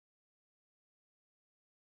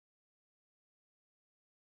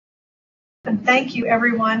and thank you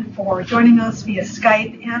everyone for joining us via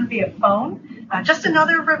Skype and via phone. Just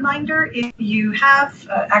another reminder, if you have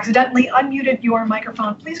accidentally unmuted your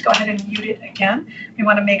microphone, please go ahead and mute it again. We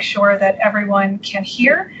want to make sure that everyone can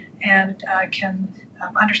hear and can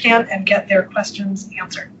understand and get their questions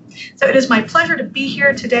answered. So it is my pleasure to be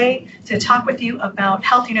here today to talk with you about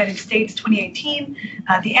Health United States 2018,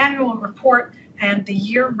 the annual report, and the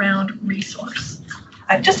year-round resource.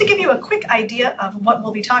 Just to give you a quick idea of what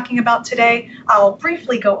we'll be talking about today, I'll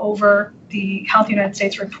briefly go over the Health United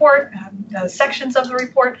States report, the sections of the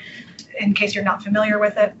report, in case you're not familiar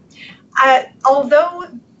with it. Although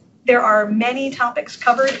there are many topics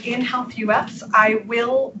covered in Health US, I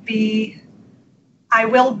will be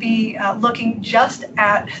looking just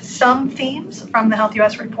at some themes from the Health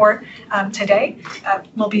US report today.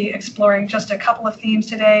 We'll be exploring just a couple of themes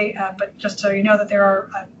today, but just so you know that there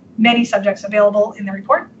are many subjects available in the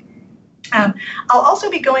report. I'll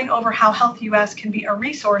also be going over how Health US can be a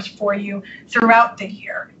resource for you throughout the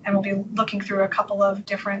year, and we'll be looking through a couple of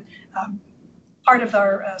different part of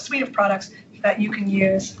our suite of products that you can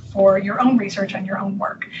use for your own research and your own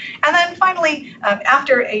work. And then finally,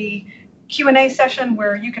 after a Q&A session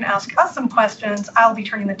where you can ask us some questions, I'll be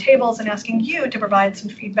turning the tables and asking you to provide some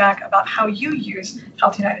feedback about how you use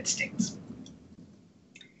Health United States.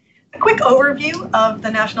 A quick overview of the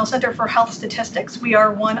National Center for Health Statistics. We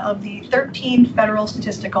are one of the 13 federal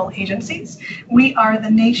statistical agencies. We are the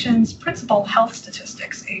nation's principal health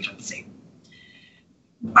statistics agency.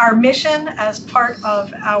 Our mission as part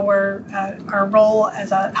of our role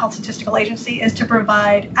as a health statistical agency is to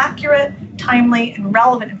provide accurate, timely, and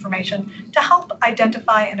relevant information to help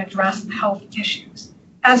identify and address health issues.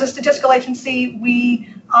 As a statistical agency,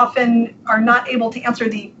 we often are not able to answer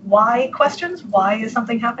the why questions, why is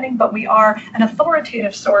something happening, but we are an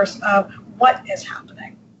authoritative source of what is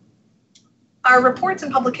happening. Our reports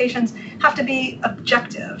and publications have to be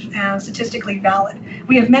objective and statistically valid.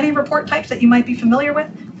 We have many report types that you might be familiar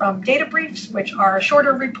with, from data briefs, which are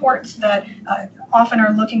shorter reports that often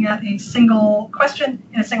are looking at a single question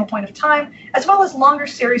in a single point of time, as well as longer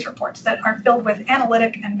series reports that are filled with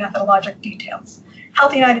analytic and methodologic details.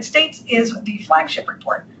 Health United States is the flagship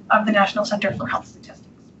report of the National Center for Health Statistics.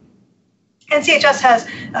 NCHS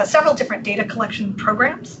has several different data collection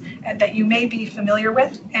programs that you may be familiar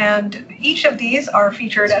with, and each of these are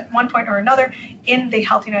featured at one point or another in the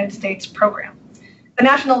Health United States program. The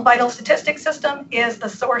National Vital Statistics System is the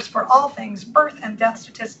source for all things birth and death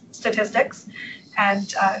statistics,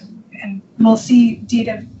 and we'll see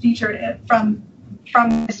data featured from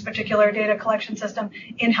this particular data collection system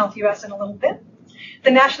in Health US in a little bit.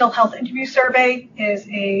 The National Health Interview Survey is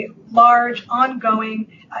a large,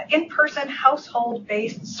 ongoing, in-person,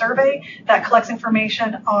 household-based survey that collects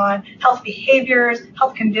information on health behaviors,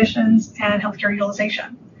 health conditions, and healthcare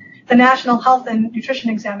utilization. The National Health and Nutrition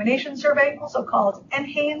Examination Survey, also called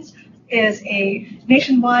NHANES, is a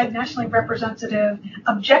nationwide, nationally representative,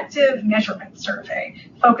 objective measurement survey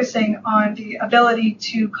focusing on the ability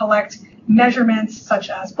to collect measurements such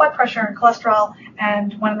as blood pressure and cholesterol,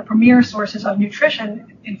 and one of the premier sources of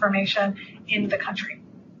nutrition information in the country.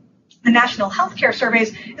 The National Healthcare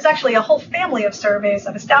Surveys is actually a whole family of surveys,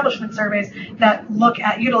 of establishment surveys, that look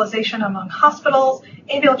at utilization among hospitals,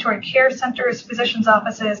 ambulatory care centers, physicians'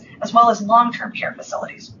 offices, as well as long-term care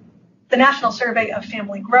facilities. The National Survey of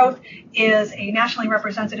Family Growth is a nationally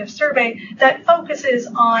representative survey that focuses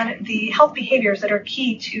on the health behaviors that are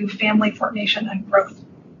key to family formation and growth.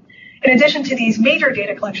 In addition to these major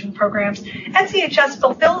data collection programs, NCHS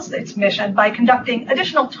fulfills its mission by conducting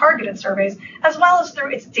additional targeted surveys, as well as through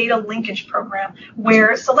its data linkage program,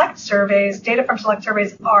 where select surveys, data from select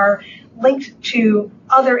surveys, are linked to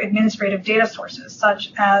other administrative data sources,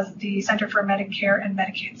 such as the Center for Medicare and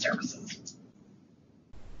Medicaid Services.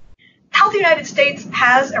 Health United States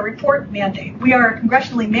has a report mandate. We are a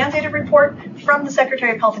congressionally mandated report from the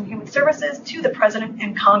Secretary of Health and Human Services to the President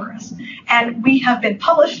and Congress. And we have been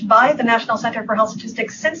published by the National Center for Health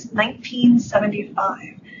Statistics since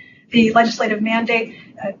 1975. The legislative mandate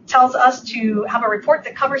tells us to have a report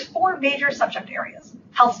that covers 4 major subject areas: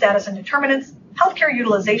 health status and determinants, healthcare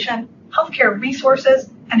utilization, healthcare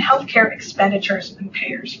resources, and healthcare expenditures and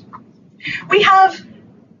payers. We have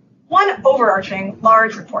one overarching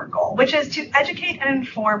large report goal, which is to educate and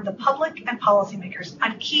inform the public and policymakers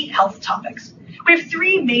on key health topics. We have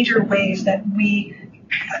 3 major ways that we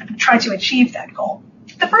try to achieve that goal.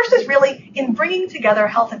 The first is really in bringing together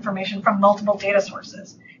health information from multiple data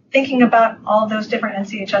sources. Thinking about all those different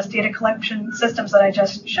NCHS data collection systems that I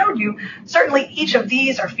just showed you, certainly each of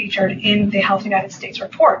these are featured in the Health United States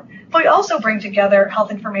report. But we also bring together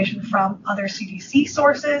health information from other CDC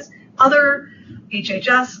sources, other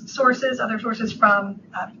HHS sources, other sources from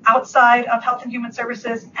outside of Health and Human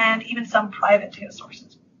Services, and even some private data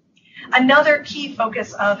sources. Another key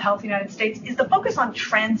focus of Health United States is the focus on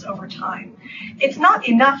trends over time. It's not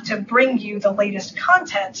enough to bring you the latest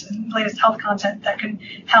content, latest health content that can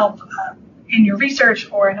help in your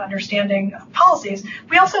research or in understanding policies.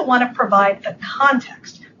 We also want to provide the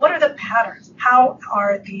context. What are the patterns? How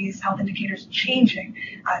are these health indicators changing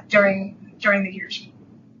during the years?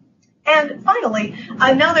 And finally,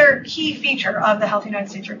 another key feature of the Health United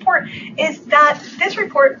States report is that this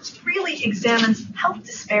report really examines health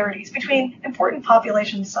disparities between important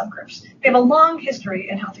population subgroups. We have a long history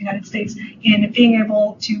in Health United States in being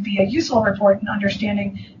able to be a useful report in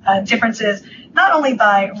understanding differences not only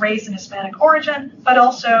by race and Hispanic origin, but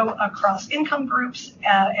also across income groups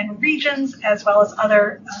and regions, as well as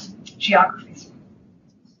other geographies.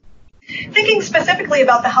 Thinking specifically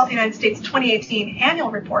about the Health United States 2018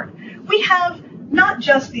 annual report, we have not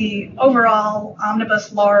just the overall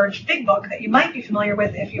omnibus large big book that you might be familiar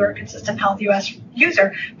with if you're a consistent Health US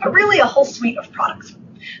user, but really a whole suite of products.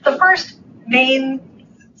 The first main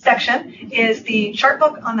section is the chart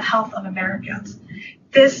book on the health of Americans.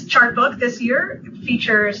 This chart book this year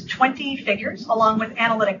features 20 figures along with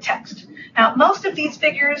analytic text. Now, most of these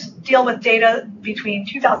figures deal with data between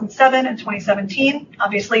 2007 and 2017.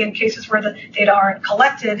 Obviously, in cases where the data aren't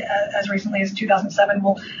collected as recently as 2007,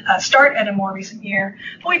 we'll start at a more recent year.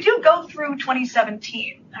 But we do go through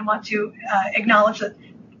 2017. I want to acknowledge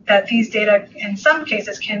that these data, in some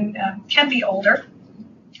cases, can be older.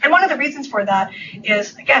 And one of the reasons for that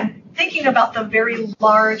is, again, thinking about the very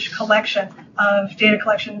large collection of data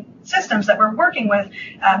collection systems that we're working with.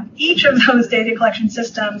 Each of those data collection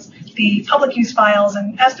systems, the public use files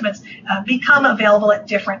and estimates become available at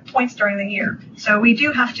different points during the year. So we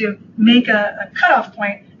do have to make a cutoff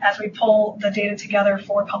point as we pull the data together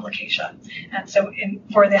for publication. And so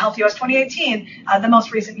for the Health US 2018, the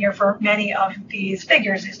most recent year for many of these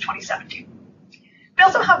figures is 2017. We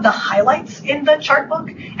also have the highlights in the chart book,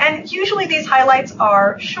 and usually these highlights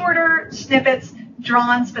are shorter snippets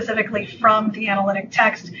drawn specifically from the analytic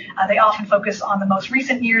text. They often focus on the most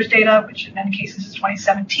recent year's data, which in many cases is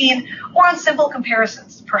 2017, or on simple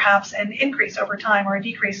comparisons, perhaps an increase over time or a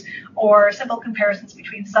decrease, or simple comparisons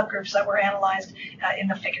between subgroups that were analyzed in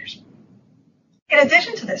the figures. In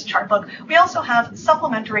addition to this chart book, we also have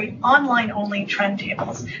supplementary online-only trend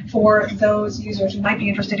tables for those users who might be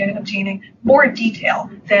interested in obtaining more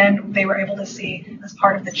detail than they were able to see as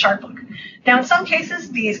part of the chart book. Now, in some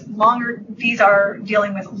cases, these are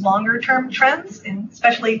dealing with longer-term trends, and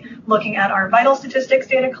especially looking at our vital statistics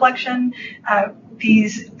data collection.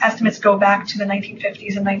 These estimates go back to the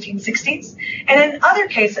 1950s and 1960s. And in other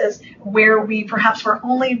cases, where we perhaps were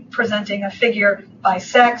only presenting a figure by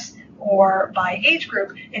sex or by age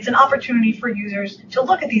group, it's an opportunity for users to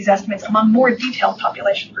look at these estimates among more detailed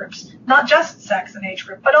population groups, not just sex and age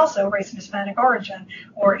group, but also race and Hispanic origin,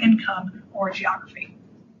 or income, or geography.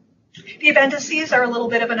 The appendices are a little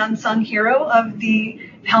bit of an unsung hero of the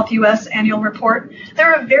Health US annual report.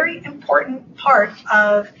 They're a very important part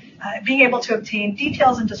of being able to obtain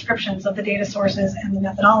details and descriptions of the data sources and the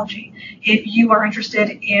methodology. If you are interested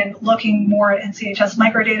in looking more at NCHS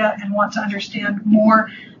microdata and want to understand more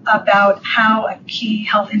about how a key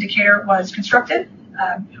health indicator was constructed,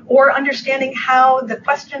 or understanding how the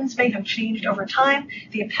questions may have changed over time,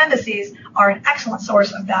 the appendices are an excellent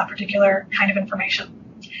source of that particular kind of information.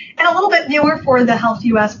 And a little bit newer for the Health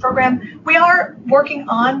US program, we are working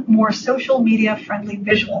on more social media friendly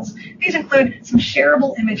visuals. These include some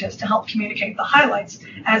shareable images to help communicate the highlights,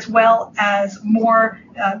 as well as more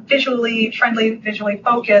visually friendly, visually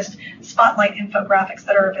focused spotlight infographics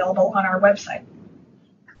that are available on our website.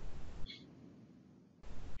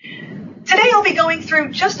 Today, I'll be going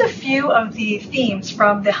through just a few of the themes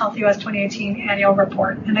from the Health US 2018 annual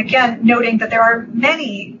report. And again, noting that there are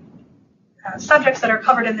many subjects that are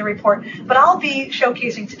covered in the report, but I'll be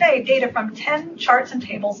showcasing today data from 10 charts and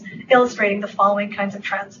tables illustrating the following kinds of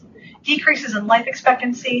trends: decreases in life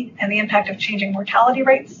expectancy and the impact of changing mortality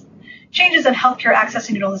rates, changes in healthcare access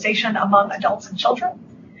and utilization among adults and children,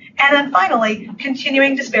 and then finally,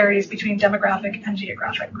 continuing disparities between demographic and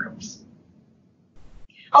geographic groups.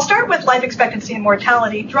 I'll start with life expectancy and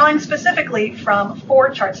mortality, drawing specifically from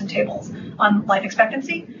 4 charts and tables on life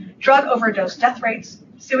expectancy, drug overdose death rates,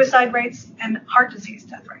 suicide rates, and heart disease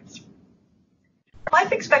death rates.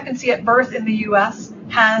 Life expectancy at birth in the U.S.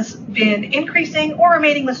 has been increasing or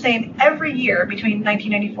remaining the same every year between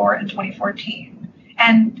 1994 and 2014,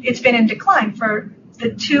 and it's been in decline for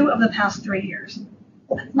the 2 of the past 3 years.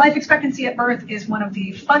 Life expectancy at birth is one of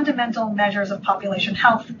the fundamental measures of population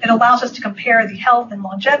health. It allows us to compare the health and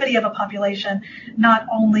longevity of a population, not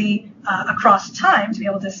only across time to be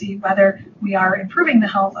able to see whether we are improving the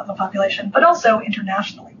health of a population, but also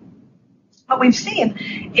internationally. What we've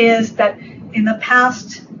seen is that in the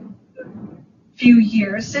past few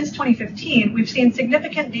years, since 2015, we've seen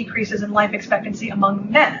significant decreases in life expectancy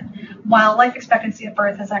among men, while life expectancy at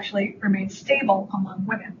birth has actually remained stable among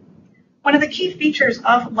women. One of the key features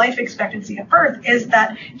of life expectancy at birth is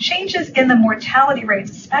that changes in the mortality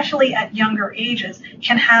rates, especially at younger ages,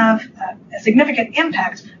 can have a significant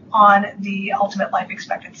impact on the ultimate life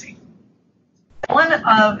expectancy. One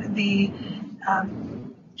of the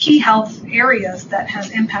key health areas that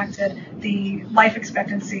has impacted the life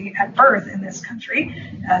expectancy at birth in this country,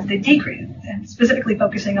 the decrease, and specifically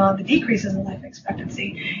focusing on the decreases in life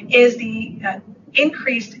expectancy, is the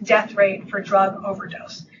increased death rate for drug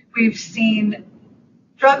overdose. We've seen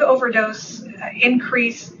drug overdose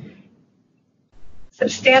increase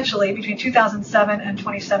substantially between 2007 and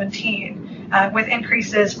 2017, with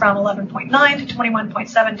increases from 11.9 to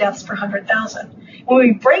 21.7 deaths per 100,000. When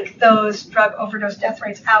we break those drug overdose death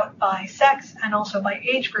rates out by sex and also by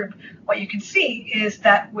age group, what you can see is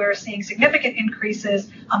that we're seeing significant increases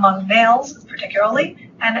among males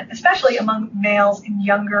particularly, and especially among males in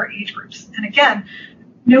younger age groups. And again,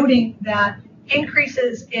 noting that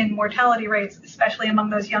increases in mortality rates, especially among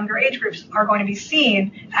those younger age groups, are going to be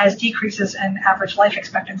seen as decreases in average life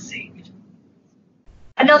expectancy.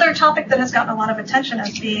 Another topic that has gotten a lot of attention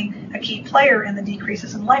as being a key player in the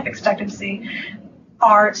decreases in life expectancy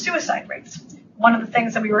are suicide rates. One of the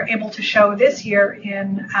things that we were able to show this year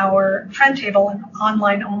in our trend table, an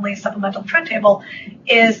online-only supplemental trend table,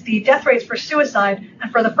 is the death rates for suicide,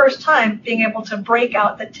 and for the first time being able to break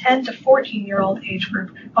out the 10 to 14-year-old age group,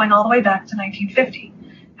 going all the way back to 1950.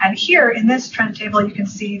 And here in this trend table, you can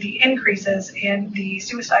see the increases in the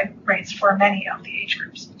suicide rates for many of the age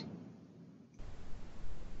groups.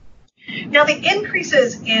 Now, the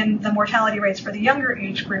increases in the mortality rates for the younger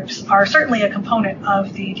age groups are certainly a component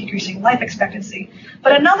of the decreasing life expectancy,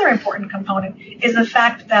 but another important component is the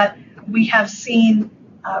fact that we have seen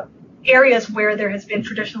areas where there has been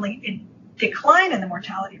traditionally a decline in the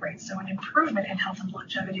mortality rate, so an improvement in health and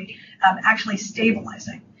longevity, actually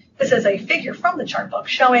stabilizing. This is a figure from the chart book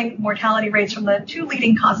showing mortality rates from the two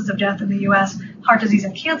leading causes of death in the U.S., heart disease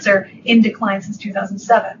and cancer, in decline since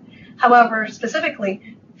 2007. However,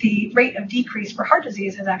 specifically, the rate of decrease for heart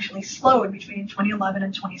disease has actually slowed between 2011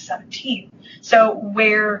 and 2017. So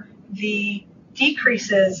where the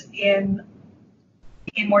decreases in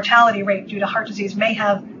mortality rate due to heart disease may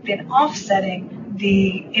have been offsetting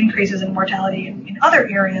the increases in mortality in other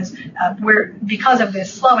areas, where because of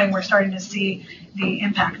this slowing, we're starting to see the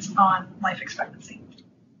impacts on life expectancy.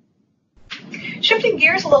 Shifting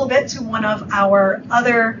gears a little bit to one of our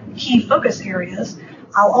other key focus areas,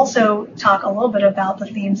 I'll also talk a little bit about the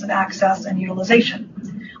themes of access and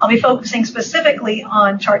utilization. I'll be focusing specifically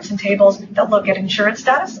on charts and tables that look at insurance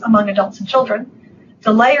status among adults and children,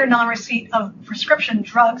 delay or non-receipt of prescription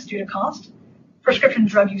drugs due to cost, prescription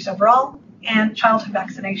drug use overall, and childhood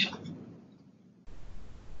vaccination.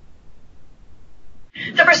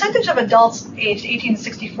 The percentage of adults aged 18 to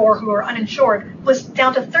 64 who are uninsured was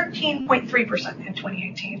down to 13.3% in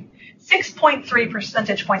 2018, 6.3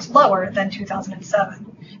 percentage points lower than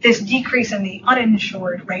 2007. This decrease in the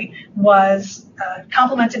uninsured rate was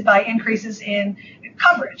complemented by increases in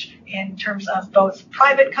coverage in terms of both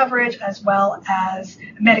private coverage as well as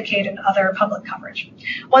Medicaid and other public coverage.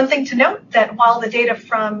 One thing to note that while the data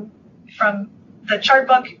from the chart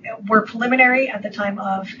book were preliminary at the time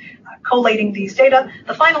of collating these data,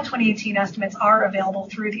 the final 2018 estimates are available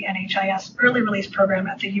through the NHIS early release program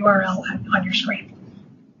at the URL on your screen.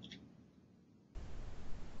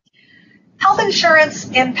 Health insurance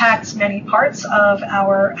impacts many parts of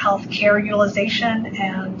our health care utilization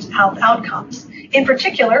and health outcomes. In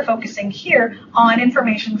particular, focusing here on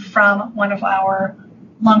information from one of our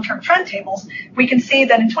long-term trend tables, we can see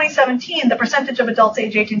that in 2017, the percentage of adults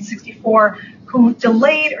age 18 to 64 who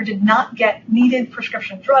delayed or did not get needed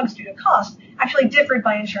prescription drugs due to cost actually differed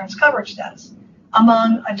by insurance coverage status.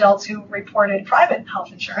 Among adults who reported private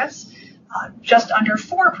health insurance, just under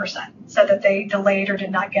 4% said that they delayed or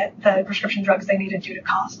did not get the prescription drugs they needed due to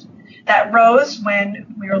cost. That rose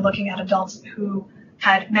when we were looking at adults who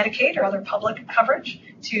had Medicaid or other public coverage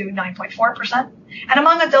to 9.4%. And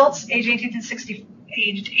among adults aged 18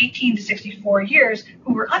 to 64 years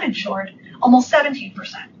who were uninsured, almost 17%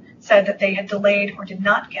 said that they had delayed or did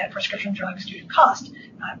not get prescription drugs due to cost.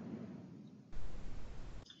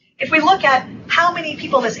 If we look at how many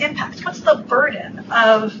people this impacts, what's the burden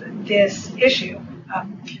of this issue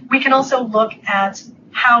We can also look at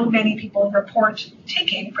how many people report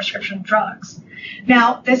taking prescription drugs.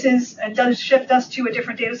 Now, this does shift us to a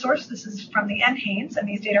different data source. This is from the NHANES, and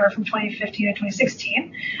these data are from 2015 and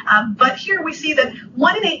 2016. But here we see that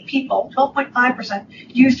 1 in 8 people, 12.5%,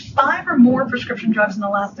 used 5 or more prescription drugs in the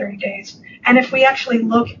last 30 days. And if we actually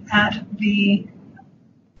look at the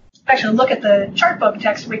chart book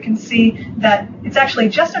text, we can see that it's actually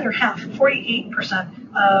just under half, 48%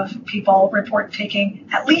 of people report taking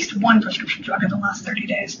at least one prescription drug in the last 30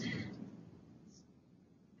 days.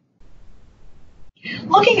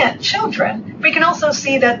 Looking at children, we can also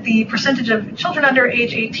see that the percentage of children under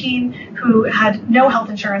age 18 who had no health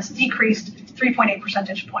insurance decreased 3.8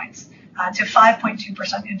 percentage points to 5.2%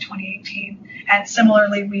 in 2018. And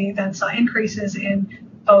similarly, we then saw increases in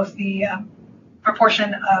both the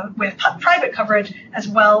proportion with private coverage as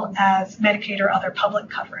well as Medicaid or other public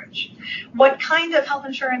coverage. What kind of health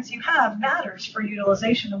insurance you have matters for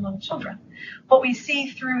utilization among children. What we see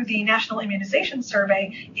through the National Immunization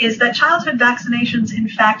Survey is that childhood vaccinations in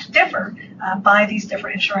fact differ by these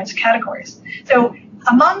different insurance categories. So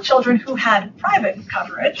among children who had private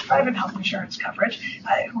health insurance coverage,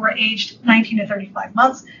 who were aged 19 to 35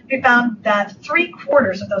 months, we found that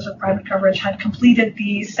 3/4 of those with private coverage had completed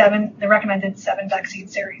the recommended 7 vaccine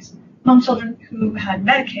series. Among children who had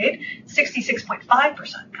Medicaid,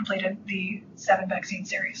 66.5% completed the 7 vaccine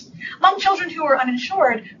series. Among children who were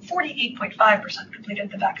uninsured, 48.5% completed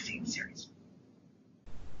the vaccine series.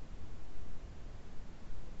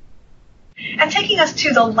 And taking us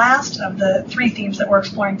to the last of the 3 themes that we're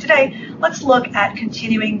exploring today, let's look at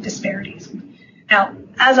continuing disparities. Now,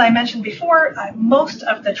 as I mentioned before, most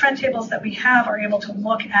of the trend tables that we have are able to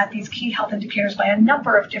look at these key health indicators by a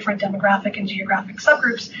number of different demographic and geographic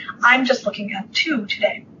subgroups. I'm just looking at 2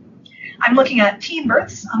 today. I'm looking at teen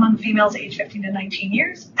births among females aged 15 to 19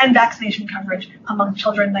 years and vaccination coverage among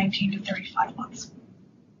children 19 to 35 months.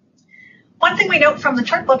 One thing we note from the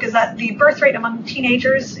chart book is that the birth rate among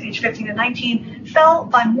teenagers aged 15 to 19 fell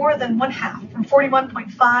by more than 1/2, from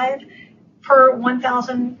 41.5 per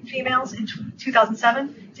 1,000 females in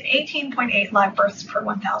 2007 to 18.8 live births per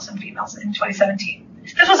 1,000 females in 2017.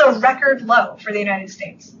 This was a record low for the United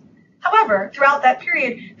States. However, throughout that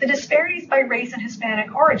period, the disparities by race and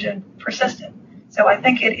Hispanic origin persisted. So I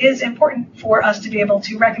think it is important for us to be able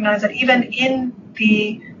to recognize that even in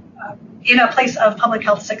a place of public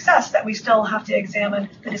health success, that we still have to examine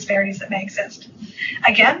the disparities that may exist.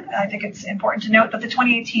 Again, I think it's important to note that the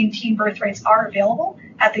 2018 teen birth rates are available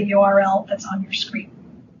at the URL that's on your screen.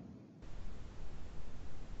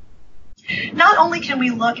 Not only can we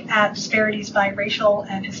look at disparities by racial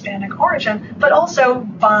and Hispanic origin, but also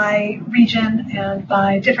by region and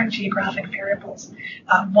by different geographic variables.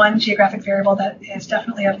 One geographic variable that is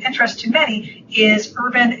definitely of interest to many is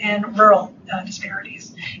urban and rural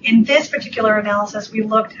disparities. In this particular analysis,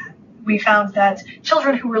 we found that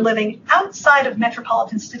children who were living outside of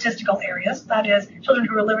metropolitan statistical areas, that is, children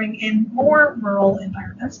who were living in more rural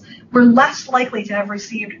environments, were less likely to have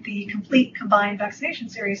received the complete combined vaccination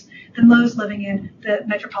series than those living in the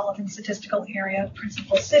metropolitan statistical area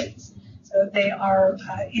principal cities. So they are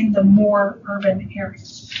in the more urban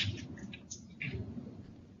areas.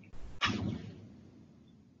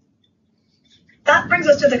 That brings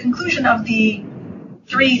us to the conclusion of the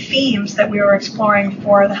 3 themes that we were exploring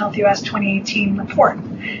for the Health US 2018 report.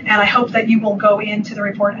 And I hope that you will go into the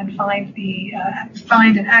report and find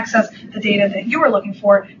and access the data that you are looking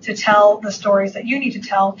for to tell the stories that you need to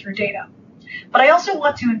tell through data. But I also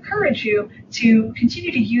want to encourage you to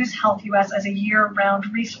continue to use Health US as a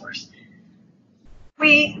year-round resource.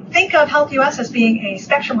 We think of Health US as being a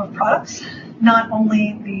spectrum of products, not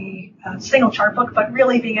only the single chart book, but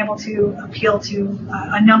really being able to appeal to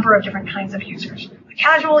a number of different kinds of users. A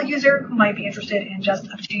casual user who might be interested in just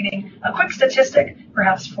obtaining a quick statistic,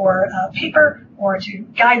 perhaps for a paper or to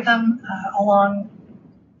guide them along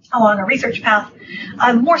a research path.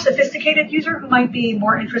 A more sophisticated user who might be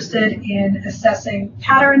more interested in assessing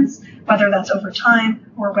patterns, whether that's over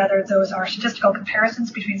time or whether those are statistical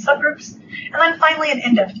comparisons between subgroups. And then finally, an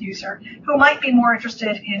in-depth user who might be more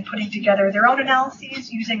interested in putting together their own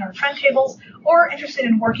analyses using our trend tables, or interested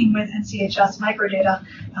in working with NCHS microdata,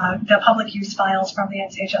 the public use files from the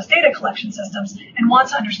NCHS data collection systems, and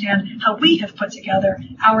wants to understand how we have put together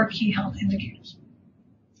our key health indicators.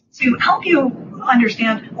 To help you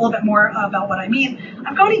understand a little bit more about what I mean,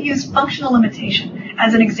 I'm going to use functional limitation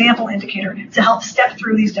as an example indicator to help step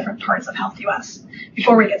through these different parts of Health US.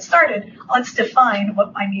 Before we get started, let's define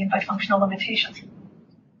what I mean by functional limitation.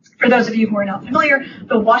 For those of you who are not familiar,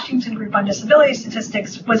 the Washington Group on Disability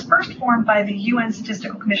Statistics was first formed by the UN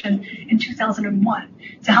Statistical Commission in 2001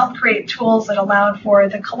 to help create tools that allowed for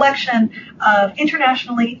the collection of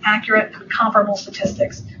internationally accurate, comparable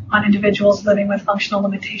statistics on individuals living with functional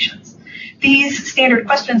limitations. These standard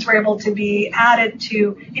questions were able to be added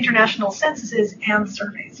to international censuses and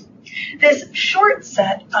surveys. This short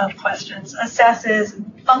set of questions assesses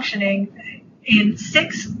functioning in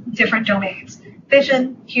 6 different domains: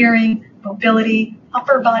 vision, hearing, mobility,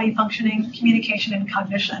 upper body functioning, communication, and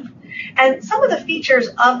cognition. And some of the features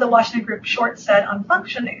of the Washington Group short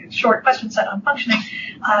question set on functioning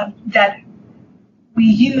that we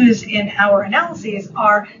use in our analyses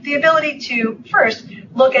are the ability to first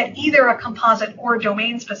look at either a composite or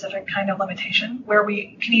domain-specific kind of limitation, where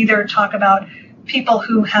we can either talk about people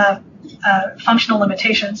who have functional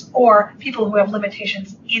limitations or people who have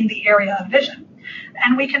limitations in the area of vision.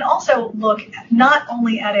 And we can also look not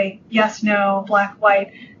only at a yes, no, black,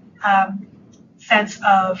 white sense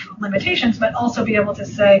of limitations, but also be able to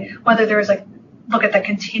say whether there is a look at the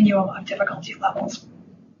continuum of difficulty levels.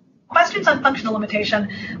 Questions on functional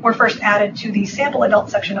limitation were first added to the sample adult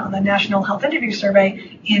section on the National Health Interview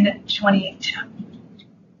Survey in 2010.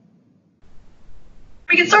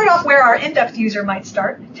 We can start off where our in-depth user might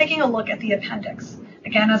start, taking a look at the appendix.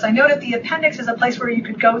 Again, as I noted, the appendix is a place where you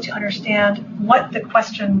could go to understand what the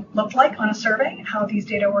question looked like on a survey, how these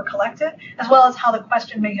data were collected, as well as how the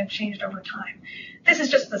question may have changed over time. This is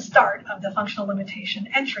just the start of the functional limitation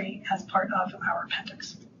entry as part of our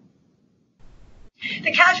appendix.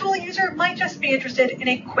 The casual user might just be interested in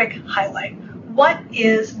a quick highlight. What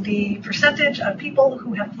is the percentage of people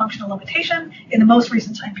who have a functional limitation in the most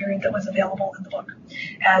recent time period that was available in the book?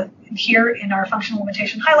 Here in our functional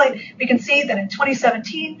limitation highlight, we can see that in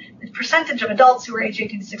 2017, the percentage of adults who were age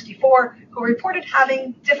 18 to 64 who reported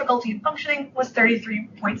having difficulty in functioning was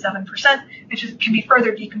 33.7%, which can be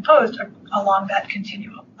further decomposed along that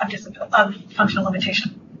continuum of functional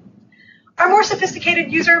limitation. Our more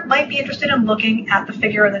sophisticated user might be interested in looking at the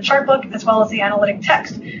figure in the chart book as well as the analytic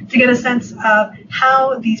text to get a sense of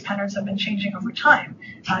how these patterns have been changing over time.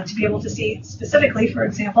 To be able to see specifically, for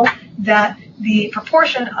example, that the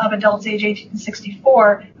proportion of adults age 18 to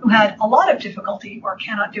 64 who had a lot of difficulty or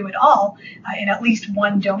cannot do it all in at least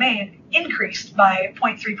one domain increased by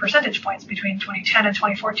 0.3 percentage points between 2010 and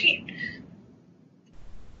 2014.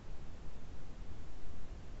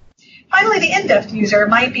 Finally, the in-depth user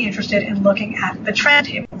might be interested in looking at the trend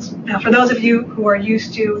tables. Now, for those of you who are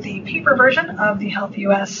used to the paper version of the Health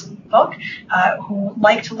US book, who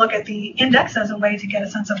like to look at the index as a way to get a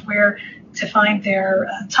sense of where to find their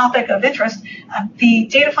topic of interest, the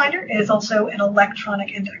data finder is also an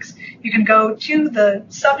electronic index. You can go to the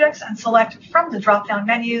subjects and select from the drop-down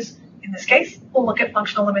menus. In this case, we'll look at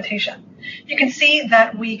functional limitation. You can see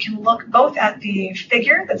that we can look both at the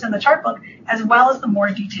figure that's in the chart book as well as the more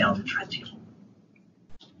detailed trend table.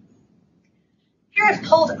 Here I've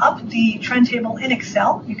pulled up the trend table in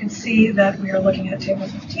Excel. You can see that we are looking at table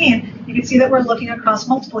 15. You can see that we're looking across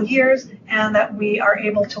multiple years and that we are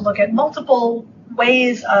able to look at multiple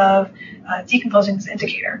ways of decomposing this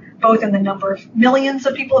indicator, both in the number of millions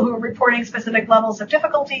of people who are reporting specific levels of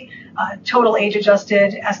difficulty, total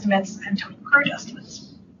age-adjusted estimates, and total crude estimates.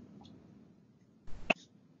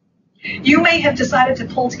 You may have decided to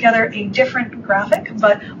pull together a different graphic,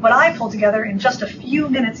 but what I pulled together in just a few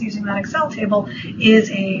minutes using that Excel table is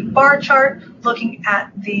a bar chart looking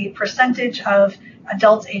at the percentage of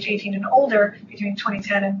adults age 18 and older between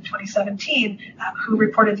 2010 and 2017 who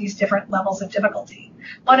reported these different levels of difficulty.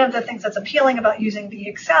 One of the things that's appealing about using the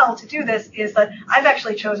Excel to do this is that I've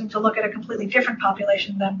actually chosen to look at a completely different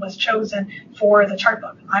population than was chosen for the chart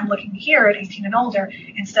book. I'm looking here at 18 and older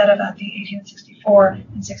instead of at the 18 and 64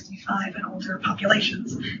 and 65 and older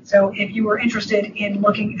populations. So if you were interested in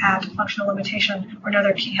looking at functional limitation or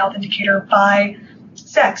another key health indicator by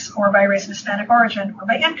sex or by race and Hispanic origin or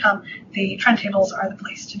by income, the trend tables are the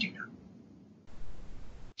place to do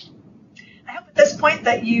that. I hope at this point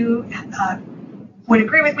that you would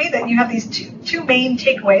agree with me that you have these two main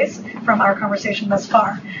takeaways from our conversation thus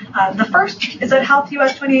far. The first is that Health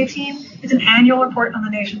US 2018 is an annual report on the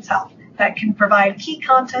nation's health that can provide key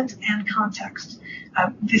content and context.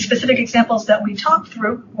 The specific examples that we talked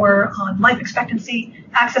through were on life expectancy,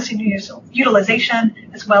 access and utilization,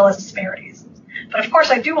 as well as disparities. But of course,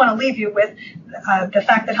 I do want to leave you with the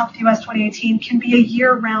fact that Health US 2018 can be a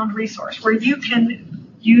year-round resource where you can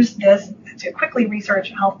use this to quickly research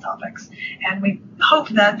health topics. And we hope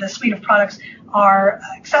that the suite of products are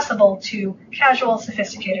accessible to casual,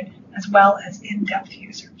 sophisticated, as well as in-depth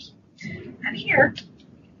users. And here,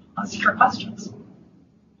 let's for questions.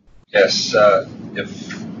 Yes,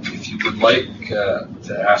 if you would like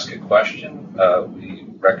to ask a question, we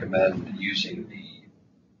recommend using the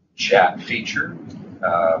chat feature.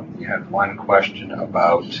 We had one question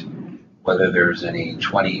about whether there's any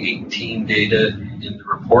 2018 data in the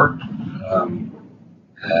report.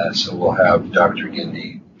 So we'll have Dr.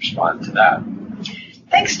 Gindi respond to that.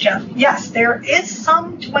 Thanks, Jeff. Yes, there is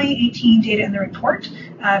some 2018 data in the report.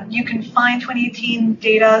 You can find 2018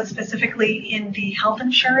 data specifically in the health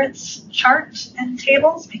insurance charts and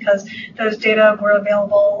tables because those data were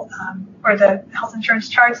available, or the health insurance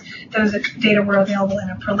charts, those data were available in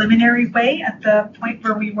a preliminary way at the point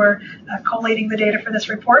where we were collating the data for this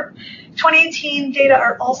report. 2018 data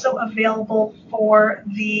are also available for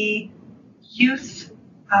the youth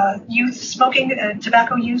smoking,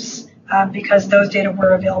 tobacco use, because those data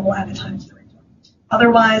were available at the time of the report.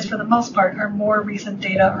 Otherwise, for the most part, our more recent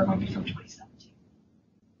data are going to be from 2017.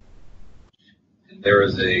 And there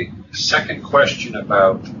is a second question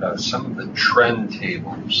about some of the trend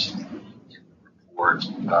tables in the report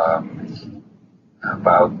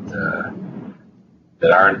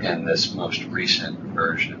that aren't in this most recent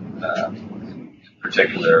version. In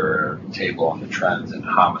particular, a table on the trends in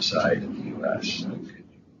homicide in the U.S.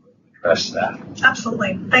 Address that.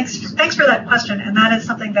 Absolutely. Thanks for that question. And that is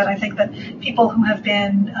something that I think that people who have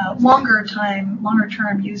been longer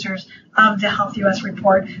term users of the Health US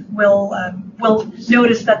report will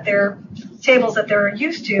notice that their tables that they're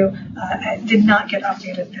used to did not get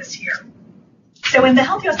updated this year. So in the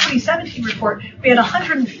Health US 2017 report, we had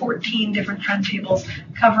 114 different trend tables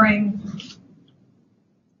covering,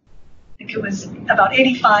 I think it was about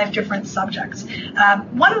 85 different subjects.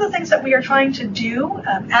 One of the things that we are trying to do,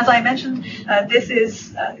 as I mentioned,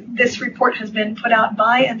 this report has been put out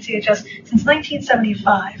by NCHS since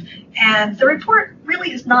 1975, and the report really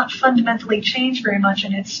has not fundamentally changed very much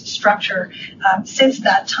in its structure since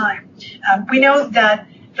that time. We know that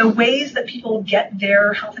the ways that people get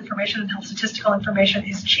their health information and health statistical information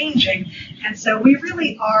is changing. And so we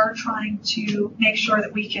really are trying to make sure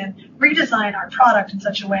that we can redesign our product in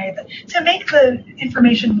such a way that to make the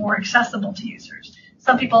information more accessible to users.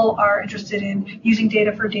 Some people are interested in using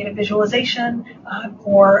data for data visualization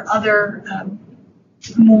or other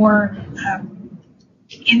more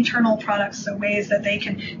internal products, so ways that they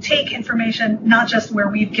can take information, not just where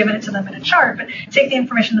we've given it to them in a chart, but take the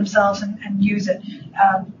information themselves and use it.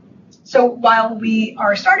 So while we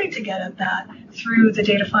are starting to get at that through the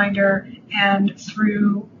data finder and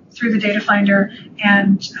through the data finder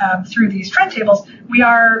and through these trend tables, we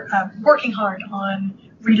are working hard on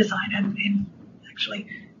redesign. And actually,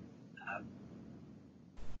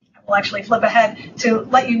 we'll actually flip ahead to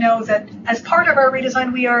let you know that as part of our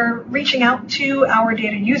redesign, we are reaching out to our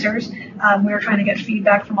data users. We are trying to get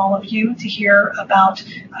feedback from all of you to hear about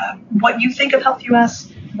what you think of Health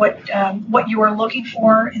US, what you are looking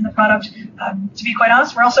for in the product. To be quite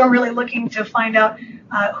honest, we're also really looking to find out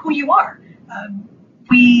who you are.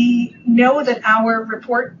 We know that our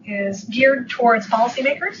report is geared towards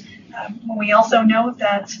policymakers. We also know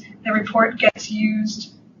that the report gets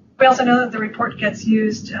used. We also know that the report gets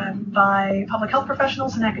used by public health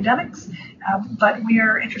professionals and academics, but we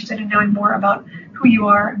are interested in knowing more about who you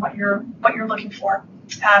are and what you're looking for.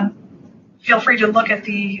 Feel free to look at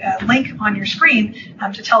the link on your screen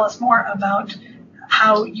to tell us more about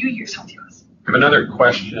how you use Health US. I have another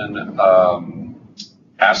question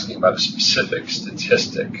asking about a specific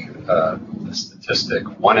statistic. The statistic,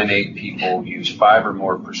 1 in 8 people use 5 or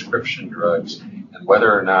more prescription drugs, and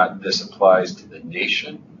whether or not this applies to the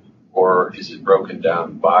nation, or is it broken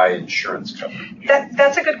down by insurance coverage?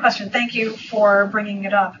 That's a good question. Thank you for bringing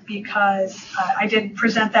it up, because I did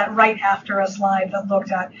present that right after a slide that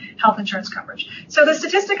looked at health insurance coverage. So the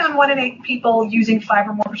statistic on 1 in 8 people using 5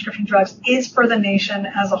 or more prescription drugs is for the nation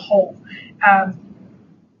as a whole.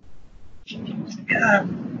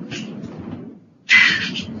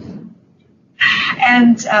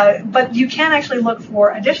 But you can actually look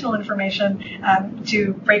for additional information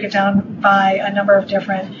to break it down by a number of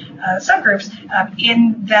different subgroups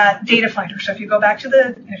in that data finder. So if you go to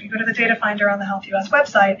the data finder on the Health US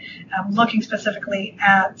website, looking specifically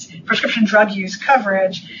at prescription drug use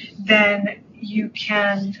coverage, then you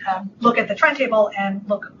can look at the trend table and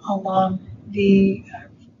look along the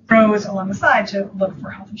rows along the side to look for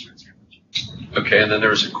health insurance coverage. Okay, and then there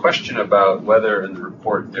was a question about whether in the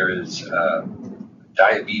report there is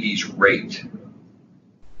diabetes rate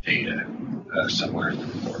data somewhere in the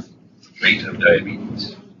report. Rate of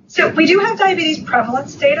diabetes. So we do have diabetes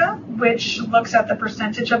prevalence data, which looks at the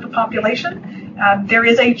percentage of the population. There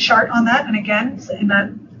is a chart on that, and again, in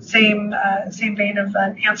that same vein of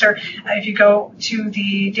an answer. If you go to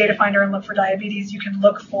the data finder and look for diabetes, you can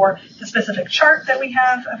look for the specific chart that we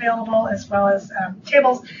have available as well as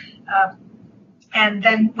tables. And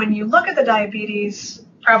then when you look at the diabetes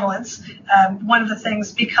prevalence, one of the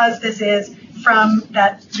things, because this is from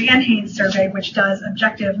the NHANES survey, which does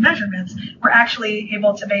objective measurements, we're actually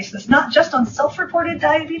able to base this not just on self-reported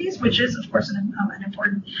diabetes, which is, of course, an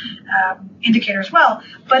important indicator as well,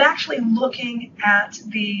 but actually looking at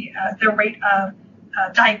the rate of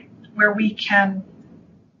where we can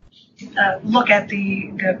look at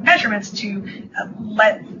the measurements to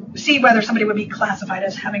see whether somebody would be classified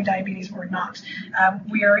as having diabetes or not.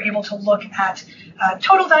 We are able to look at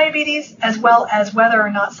total diabetes as well as whether or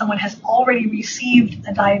not someone has already received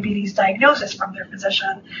a diabetes diagnosis from their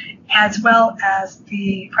physician, as well as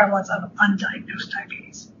the prevalence of undiagnosed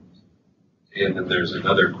diabetes. And then there's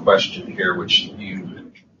another question here which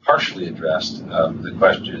you partially addressed. The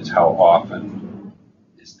question is, how often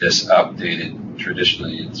is this updated?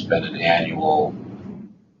 Traditionally, it's been an annual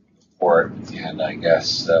report, and I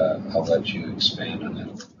guess I'll let you expand on that a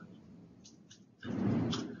little bit.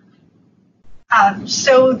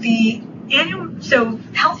 So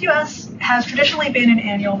Health US has traditionally been an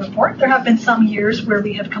annual report. There have been some years where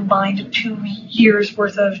we have combined 2 years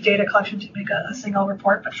worth of data collection to make a single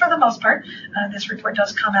report, but for the most part, this report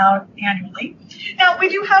does come out annually. Now, we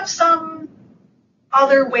do have some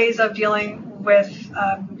other ways of dealing with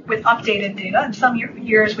updated data. In some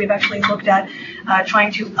years, we've actually looked at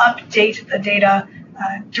trying to update the data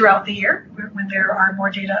throughout the year when there are more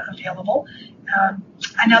data available.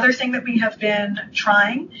 Another thing that we have been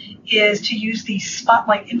trying is to use the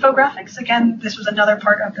Spotlight infographics. Again, this was another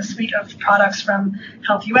part of the suite of products from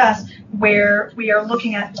Health US, where we are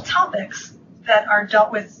looking at topics that are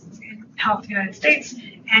dealt with in Health United States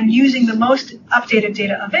and using the most updated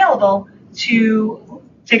data available to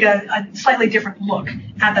take a slightly different look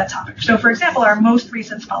at that topic. So, for example, our most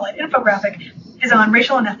recent Spotlight infographic is on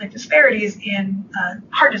racial and ethnic disparities in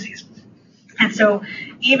heart disease. And so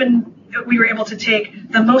even we were able to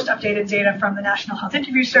take the most updated data from the National Health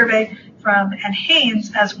Interview Survey, from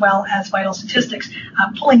NHANES, as well as Vital Statistics,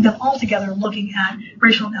 pulling them all together, looking at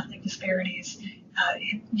racial and ethnic disparities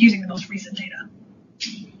using the most recent data.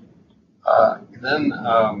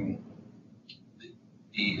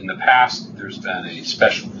 In the past, there's been a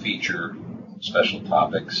special feature, special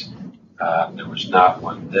topics. There was not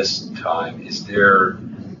one this time. Is there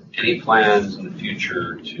any plans in the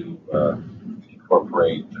future to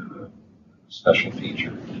incorporate a special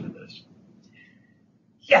feature into this?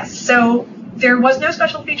 Yes, so there was no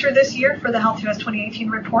special feature this year for the Health US 2018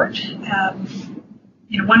 report.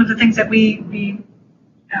 One of the things that we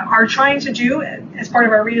are trying to do as part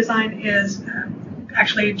of our redesign is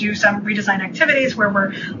actually do some redesign activities where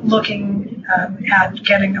we're looking at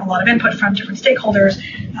getting a lot of input from different stakeholders.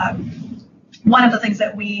 One of the things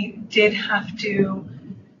that we did have to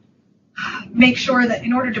make sure that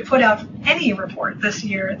in order to put out any report this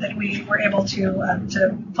year, that we were able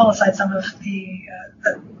to pull aside some of the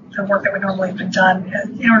work that would normally have been done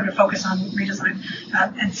in order to focus on redesign.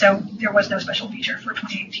 And so there was no special feature for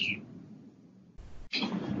 2018.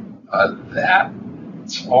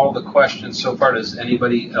 That's all the questions so far. Does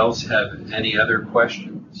anybody else have any other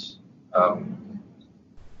questions?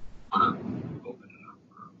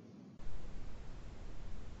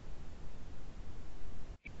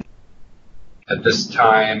 At this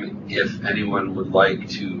time, if anyone would like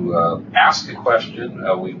to ask a question,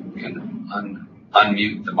 we can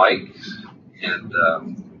unmute the mic and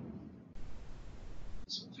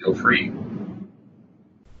feel free.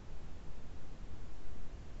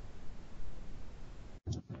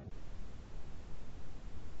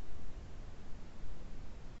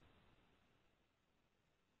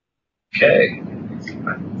 Okay,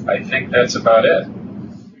 I think that's about it.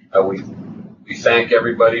 We thank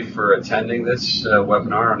everybody for attending this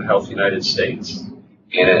webinar on Health United States.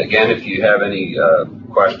 And again, if you have any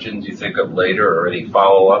questions you think of later or any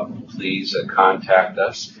follow-up, please contact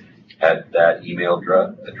us at that email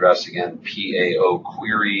address again,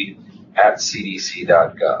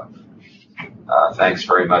 paoquery@cdc.gov. Thanks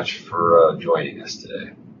very much for joining us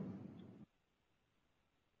today.